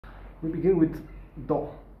We begin with Do.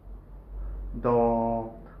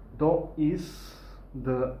 Do. Do is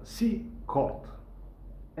the C chord,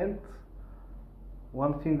 and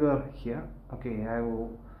one finger here. Okay, I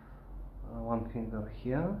will one finger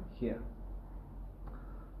here, here.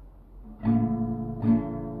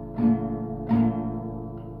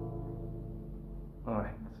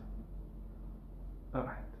 Alright.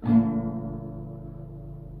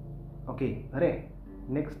 Okay, Re.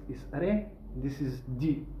 Next is Re. This is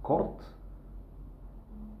D chord.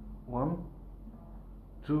 1,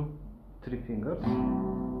 2, 3 fingers.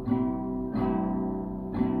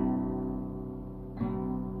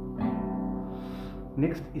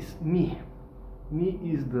 Next is Mi. Mi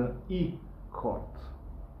is the E chord.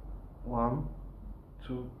 1,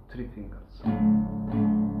 2, 3 fingers.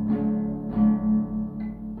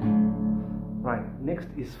 Right. Next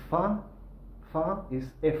is Fa. Fa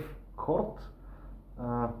is F chord.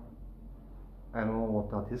 I don't know what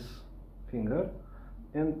that is. Finger.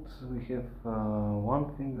 And we have one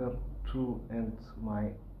finger, two, and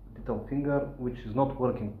my little finger, which is not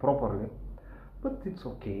working properly, but it's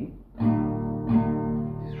okay.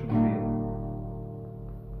 This should be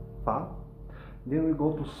Fa. Then we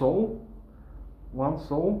go to Sol. One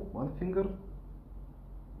finger,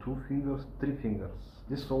 two fingers, three fingers.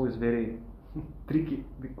 This Sol is very tricky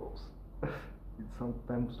because it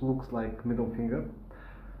sometimes looks like middle finger.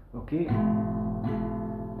 Okay.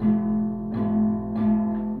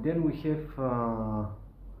 Then we have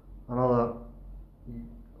another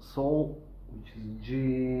Sol, which is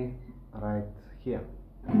G right here,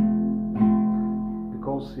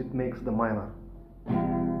 because it makes the minor.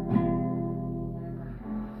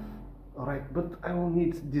 Alright, but I will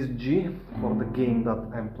need this G for the game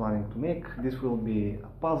that I'm planning to make. This will be a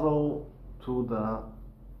puzzle to the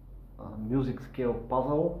music scale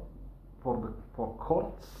puzzle for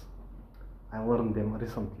chords. I learned them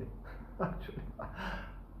recently, actually.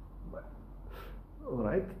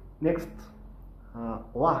 Alright, next,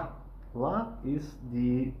 La. La is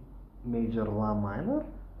the major La minor,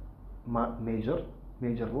 major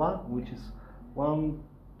La, which is 1,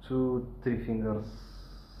 2, 3 fingers,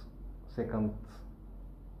 second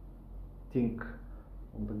thing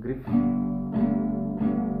on the grip.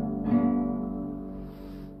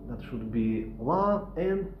 That should be La,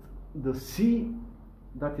 and the C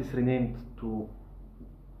that is renamed to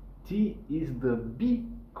T is the B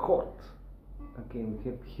chord. Okay, we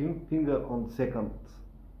have finger on second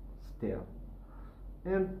stair,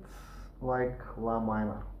 and like La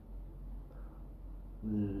minor.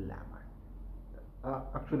 La minor.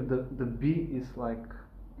 Actually, the B is like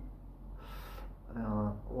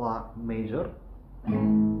La major.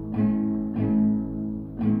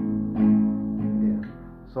 Yeah.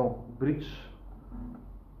 So bridge.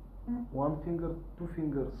 One finger, two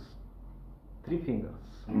fingers, three fingers.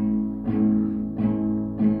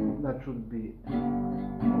 That should be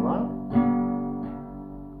La,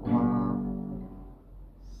 La,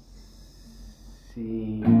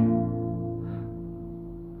 Si.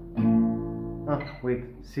 Wait,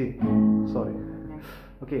 Si. Sorry.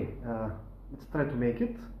 Okay, let's try to make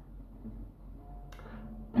it.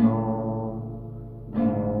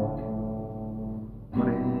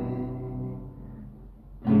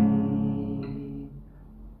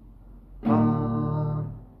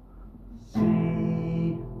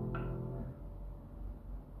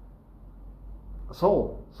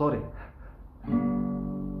 Sol, sorry.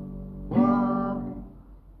 La,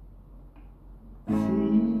 Si,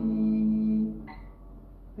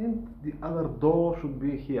 and the other Do should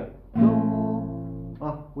be here. Do.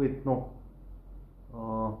 Wait, no.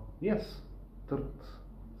 Yes, third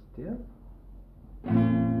stair.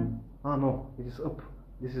 No, it is up.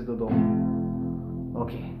 This is the Do.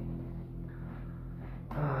 Okay.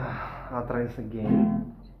 I'll try this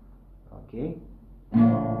again. Okay.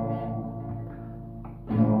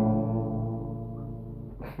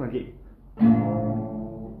 Okay.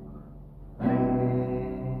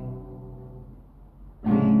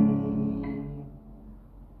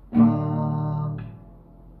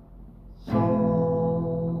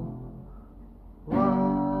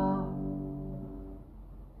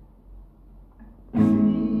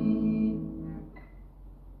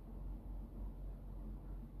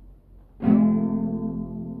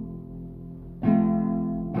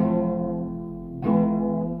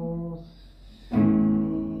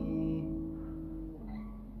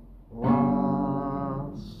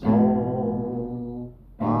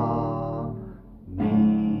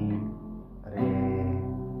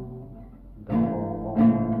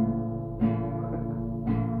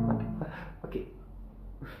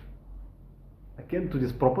 Can't do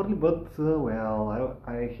this properly, but well,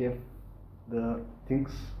 I have the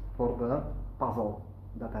things for the puzzle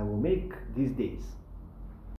that I will make these days.